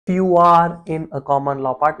If you are in a common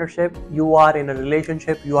law partnership, you are in a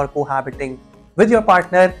relationship, you are cohabiting with your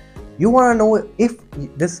partner, you want to know if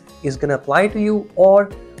this is going to apply to you or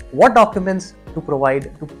what documents to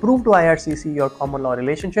provide to prove to IRCC your common law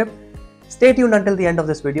relationship. Stay tuned until the end of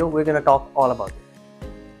this video. We're going to talk all about it.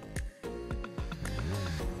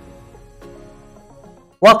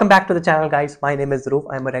 Welcome back to the channel, guys. My name is Dhruv.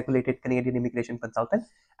 I'm a regulated Canadian immigration consultant.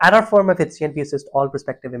 At our firm Effizient, we assist all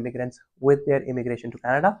prospective immigrants with their immigration to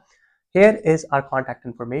Canada. Here is our contact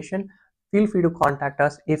information. Feel free to contact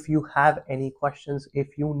us if you have any questions,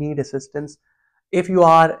 if you need assistance, if you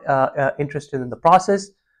are interested in the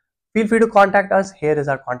process. Feel free to contact us. Here is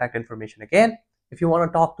our contact information again. If you want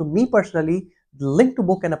to talk to me personally, the link to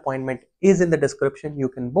book an appointment is in the description. You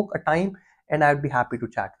can book a time and I'd be happy to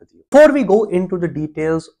chat with you. Before we go into the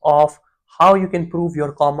details of how you can prove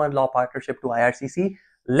your common law partnership to IRCC,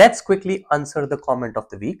 let's quickly answer the comment of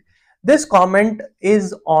the week. This comment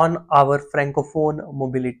is on our Francophone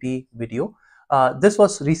mobility video. This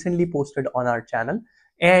was recently posted on our channel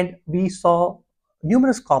and we saw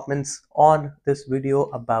numerous comments on this video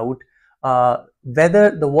about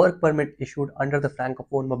whether the work permit issued under the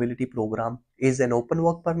Francophone mobility program is an open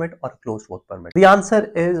work permit or a closed work permit. The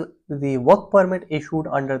answer is the work permit issued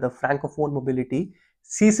under the Francophone mobility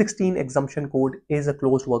C16 exemption code is a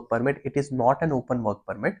closed work permit. It is not an open work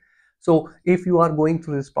permit. So if you are going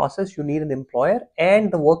through this process, you need an employer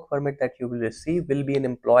and the work permit that you will receive will be an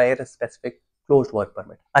employer specific closed work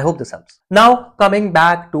permit. I hope this helps. Now coming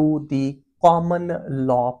back to the common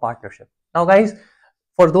law partnership. Now guys,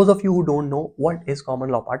 for those of you who don't know what is common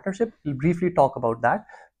law partnership, we'll briefly talk about that.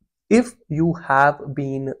 If you have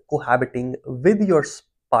been cohabiting with your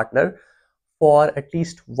partner for at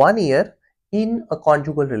least 1 year in a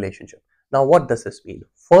conjugal relationship. Now what does this mean?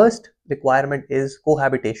 First requirement is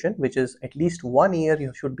cohabitation, which is at least 1 year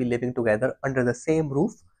you should be living together under the same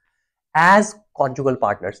roof as conjugal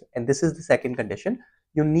partners. And this is the second condition.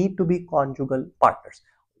 You need to be conjugal partners.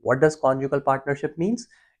 What does conjugal partnership means?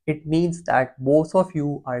 It means that both of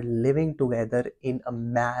you are living together in a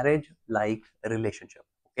marriage-like relationship.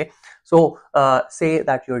 Okay, so say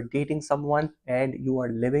that you're dating someone and you are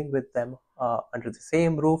living with them under the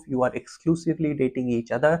same roof. You are exclusively dating each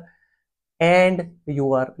other and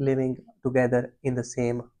you are living together in the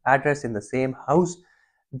same address, in the same house.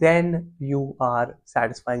 Then you are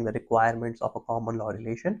satisfying the requirements of a common law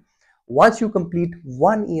relation. Once you complete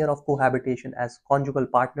 1 year of cohabitation as conjugal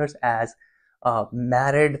partners, as a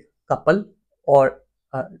married couple, or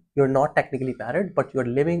you're not technically married but you're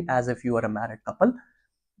living as if you are a married couple,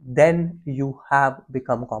 then you have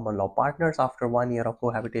become common law partners after 1 year of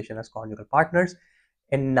cohabitation as conjugal partners,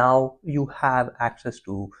 and now you have access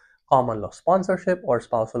to common law sponsorship or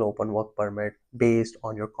spousal open work permit based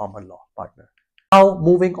on your common law partner. Now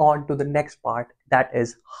moving on to the next part, that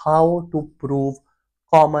is how to prove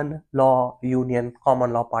common law union,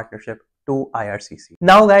 common law partnership to IRCC.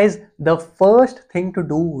 Now guys, the first thing to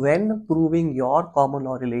do when proving your common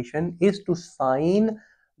law relation is to sign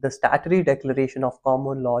the statutory declaration of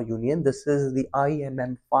common law union. This is the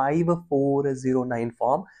IMM 5409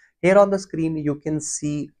 form. Here on the screen you can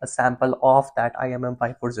see a sample of that IMM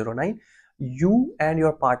 5409. You and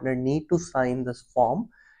your partner need to sign this form.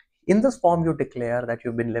 In this form you declare that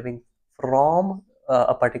you've been living from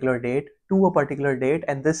a particular date to a particular date,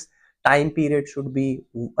 and this time period should be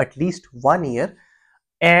at least 1 year,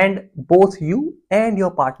 and both you and your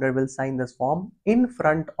partner will sign this form in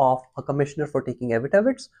front of a commissioner for taking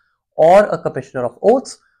affidavits or a commissioner of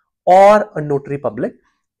oaths or a notary public.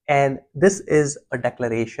 And this is a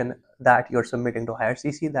declaration that you're submitting to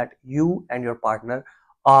IRCC that you and your partner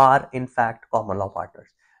are in fact common law partners.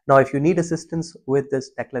 Now if you need assistance with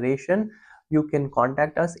this declaration, you can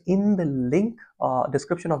contact us. In the link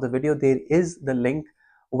description of the video, there is the link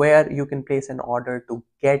where you can place an order to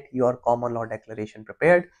get your common law declaration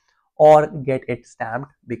prepared or get it stamped,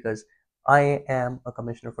 because I am a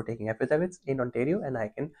commissioner for taking affidavits in Ontario and I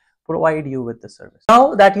can provide you with the service.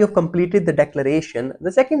 Now that you've completed the declaration,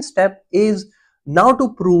 the second step is now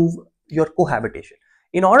to prove your cohabitation.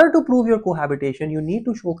 In order to prove your cohabitation, you need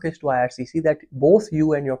to showcase to IRCC that both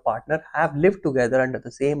you and your partner have lived together under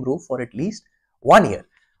the same roof for at least 1 year.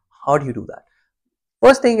 How do you do that?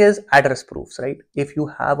 First thing is address proofs, right? If you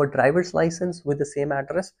have a driver's license with the same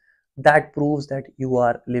address, that proves that you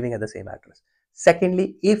are living at the same address.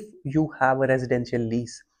 Secondly, if you have a residential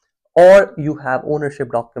lease or you have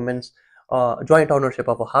ownership documents, joint ownership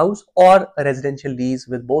of a house or a residential lease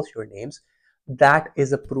with both your names, that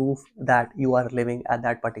is a proof that you are living at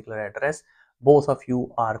that particular address. Both of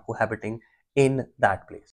you are cohabiting in that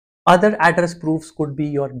place. Other address proofs could be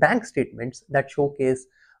your bank statements that showcase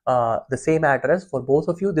the same address for both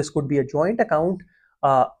of you. This could be a joint account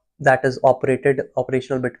that is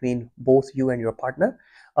operational between both you and your partner,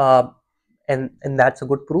 uh, and that's a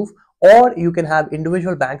good proof. Or you can have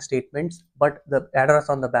individual bank statements, but the address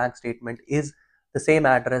on the bank statement is the same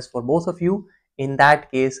address for both of you. In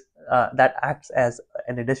that case, that acts as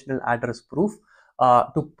an additional address proof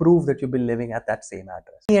to prove that you've been living at that same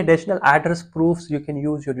address. Any additional address proofs, you can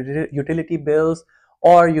use your utility bills,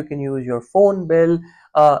 or you can use your phone bill.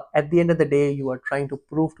 At the end of the day, you are trying to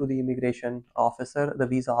prove to the immigration officer, the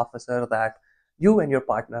visa officer, that you and your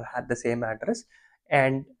partner had the same address.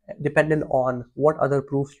 And depending on what other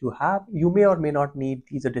proofs you have, you may or may not need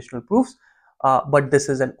these additional proofs, but this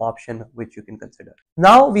is an option which you can consider.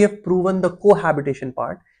 Now we have proven the cohabitation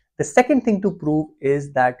part. The second thing to prove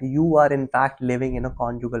is that you are in fact living in a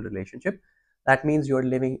conjugal relationship. That means you're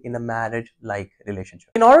living in a marriage-like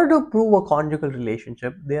relationship. In order to prove a conjugal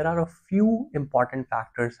relationship, there are a few important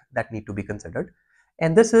factors that need to be considered.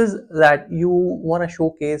 And this is that you want to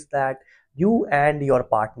showcase that you and your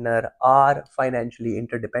partner are financially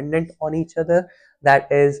interdependent on each other. That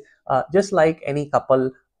is, just like any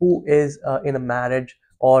couple who is in a marriage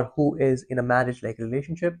or who is in a marriage-like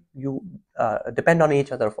relationship, you depend on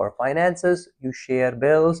each other for finances, you share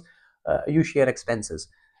bills, you share expenses.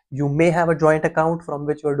 You may have a joint account from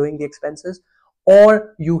which you are doing the expenses,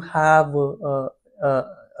 or you have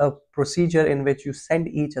a procedure in which you send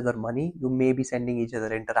each other money. You may be sending each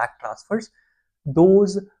other interact transfers.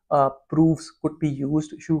 Those proofs could be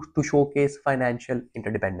used to showcase financial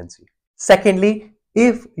interdependency. Secondly,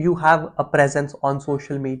 if you have a presence on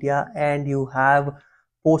social media and you have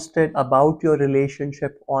posted about your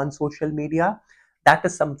relationship on social media, that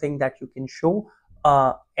is something that you can show,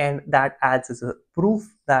 and that adds as a proof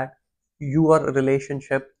that your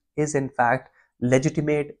relationship is in fact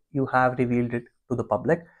legitimate. You have revealed it to the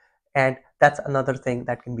public, and that's another thing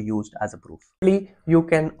that can be used as a proof. You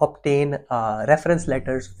can obtain reference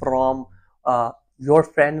letters from your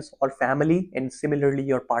friends or family, and similarly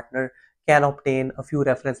your partner can obtain a few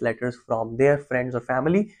reference letters from their friends or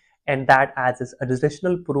family, and that adds as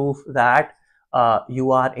additional proof that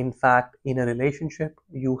you are in fact in a relationship.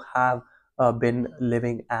 You have been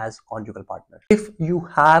living as conjugal partners. If you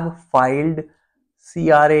have filed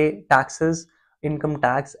CRA taxes, income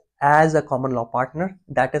tax, as a common law partner,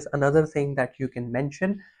 that is another thing that you can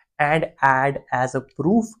mention and add as a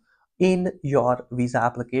proof in your visa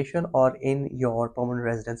application or in your permanent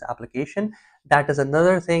residence application. That is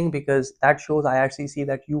another thing, because that shows IRCC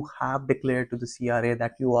that you have declared to the CRA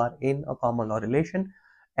that you are in a common law relation,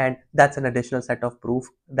 and that's an additional set of proof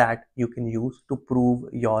that you can use to prove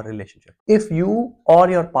your relationship. If you or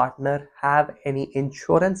your partner have any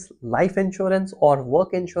insurance, life insurance or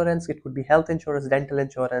work insurance, it could be health insurance, dental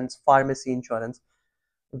insurance, pharmacy insurance,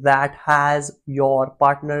 that has your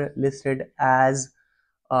partner listed as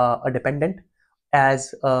a dependent,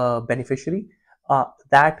 as a beneficiary,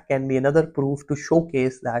 that can be another proof to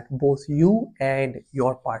showcase that both you and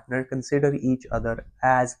your partner consider each other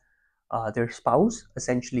as their spouse,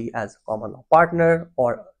 essentially as a common law partner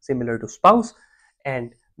or similar to spouse.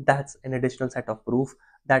 And that's an additional set of proof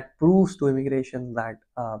that proves to immigration that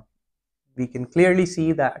we can clearly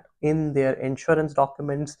see that in their insurance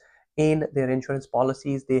documents, in their insurance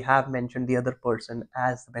policies, they have mentioned the other person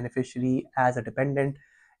as the beneficiary, as a dependent,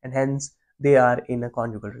 and hence they are in a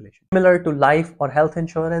conjugal relation. Similar to life or health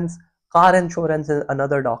insurance, car insurance is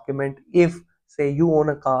another document. If say you own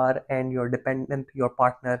a car and your dependent, your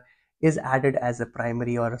partner, is added as a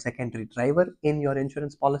primary or a secondary driver in your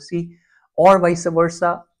insurance policy, or vice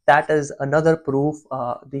versa, that is another proof.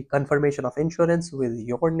 The confirmation of insurance with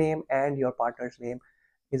your name and your partner's name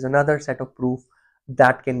is another set of proof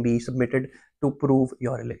that can be submitted to prove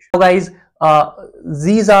your relation. So guys,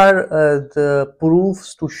 these are the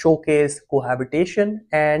proofs to showcase cohabitation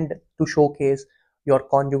and to showcase your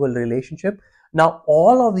conjugal relationship. Now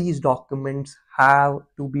all of these documents have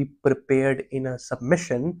to be prepared in a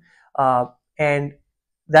submission, and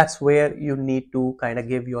that's where you need to kind of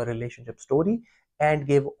give your relationship story and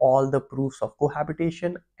give all the proofs of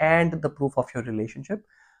cohabitation and the proof of your relationship.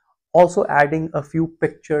 Also, adding a few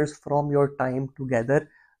pictures from your time together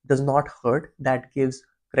does not hurt. That gives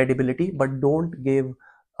credibility, but don't give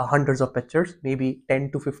hundreds of pictures. Maybe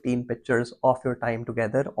 10 to 15 pictures of your time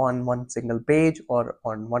together on one single page or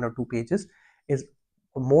on one or two pages is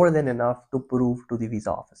more than enough to prove to the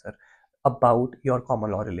visa officer about your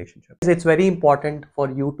common law relationship. It's very important for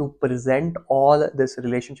you to present all this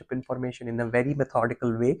relationship information in a very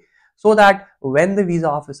methodical way, so that when the visa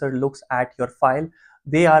officer looks at your file,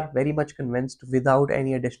 they are very much convinced without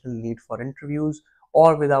any additional need for interviews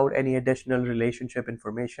or without any additional relationship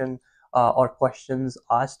information or questions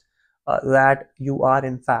asked that you are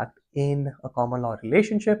in fact in a common law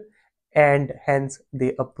relationship, and hence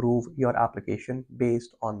they approve your application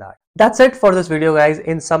based on that. That's it for this video, guys.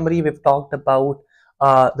 In summary, we've talked about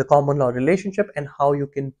the common law relationship and how you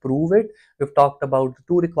can prove it. We've talked about the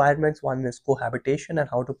two requirements. One is cohabitation and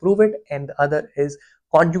how to prove it, and the other is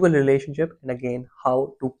conjugal relationship, and again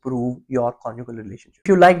how to prove your conjugal relationship. If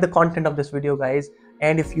you like the content of this video, guys,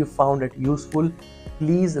 and if you found it useful,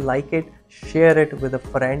 please like it, share it with a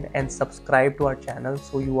friend, and subscribe to our channel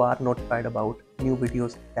so you are notified about new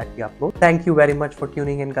videos that we upload. Thank you very much for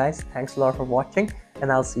tuning in, guys. Thanks a lot for watching,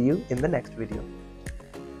 and I'll see you in the next video.